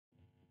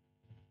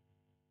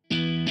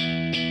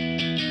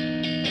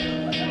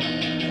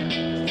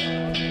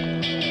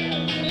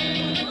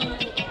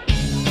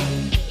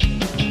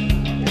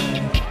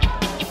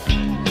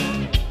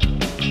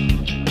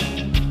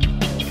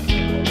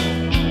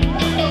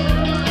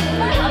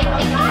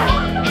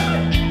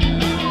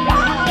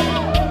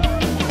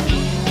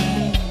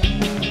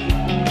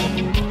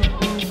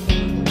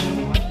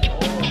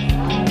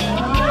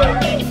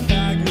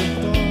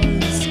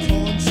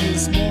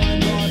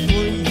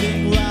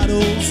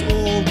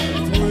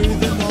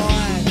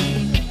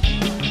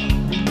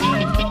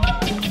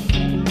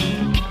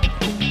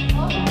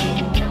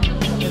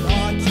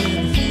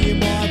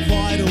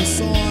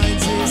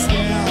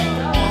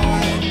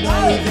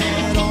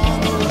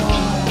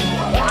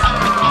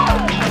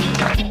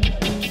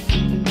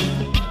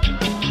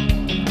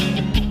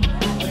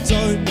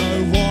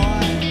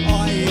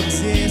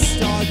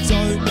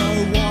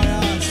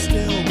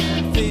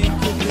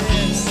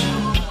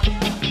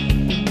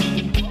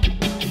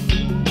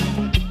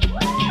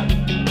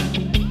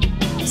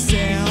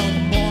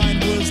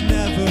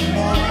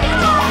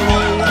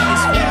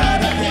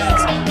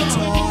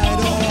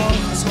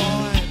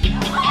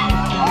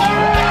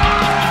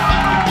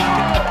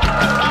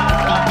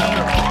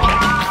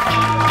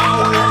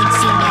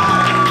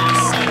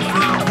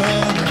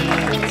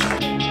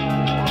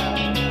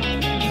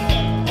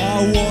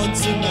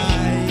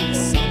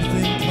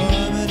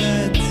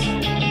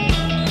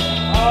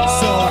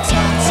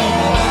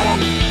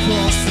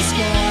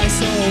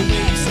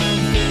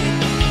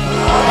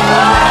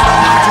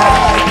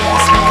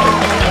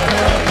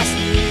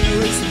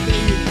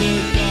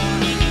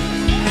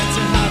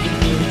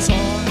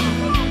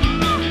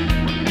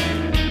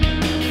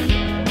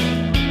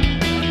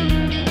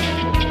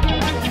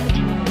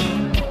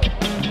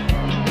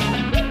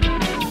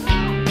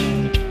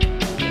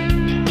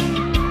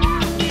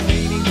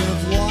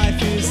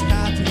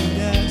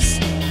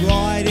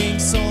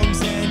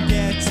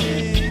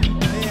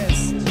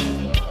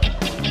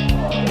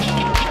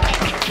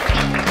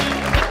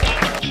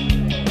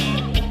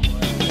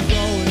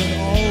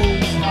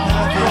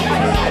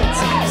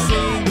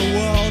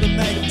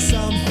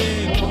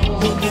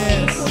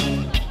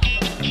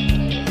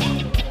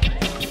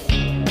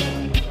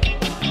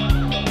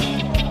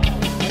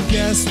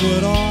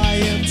What I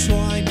am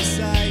trying to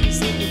say is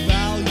that the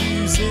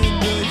values in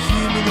the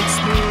human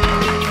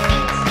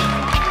experience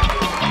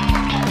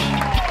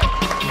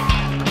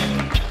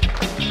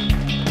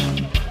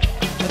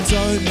I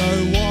don't know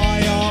why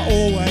I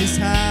always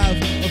have.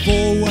 I've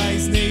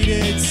always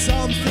needed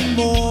something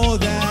more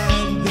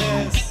than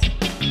this.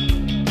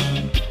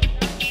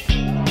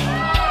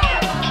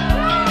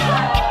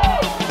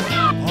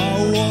 I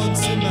want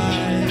to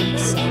make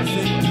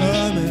something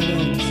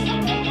permanent.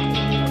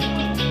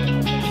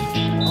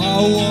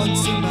 I want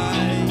to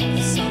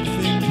make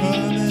something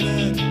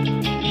permanent.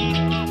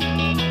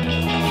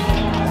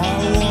 I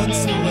want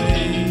to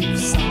leave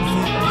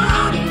something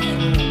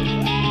beautiful.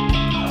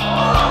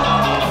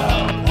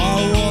 I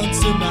want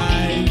to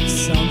make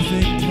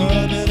something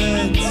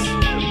permanent.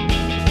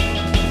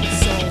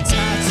 So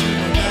tattoo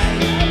my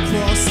name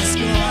across the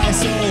sky,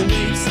 so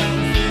leave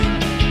something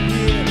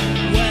here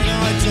when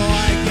I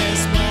die.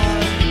 Guess my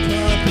only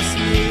purpose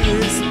here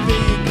is to be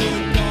a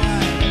good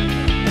guy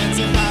and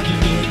to have a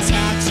good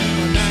tattoo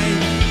my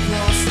name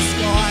across the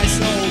sky,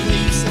 so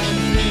leave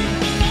something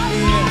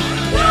here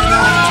when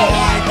I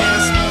die.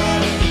 Guess my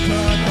only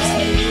purpose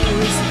here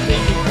is to be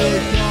a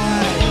good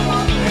guy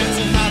and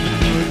to have a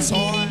good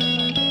time.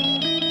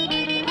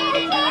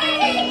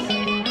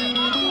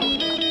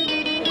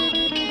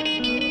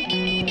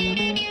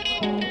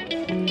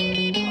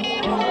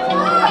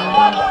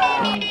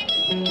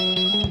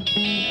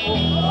 I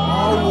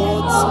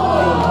want to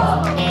leave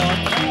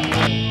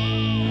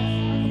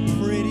a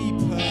pretty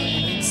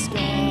permanent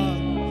scar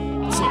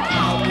to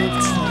outlive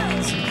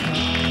trains and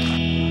cars.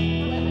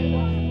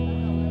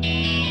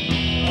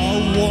 I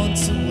want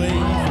to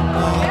leave a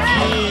mark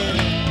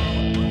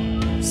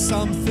here,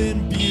 something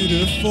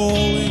beautiful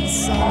and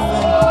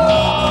something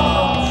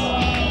permanent.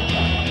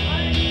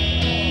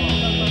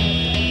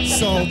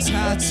 So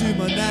tattoo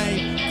my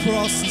name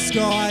across the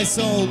sky,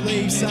 so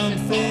leave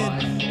something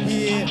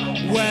here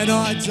when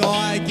I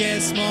die.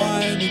 Guess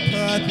my only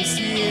purpose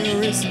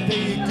here is to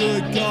be a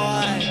good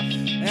guy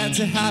and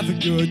to have a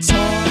good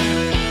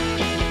time.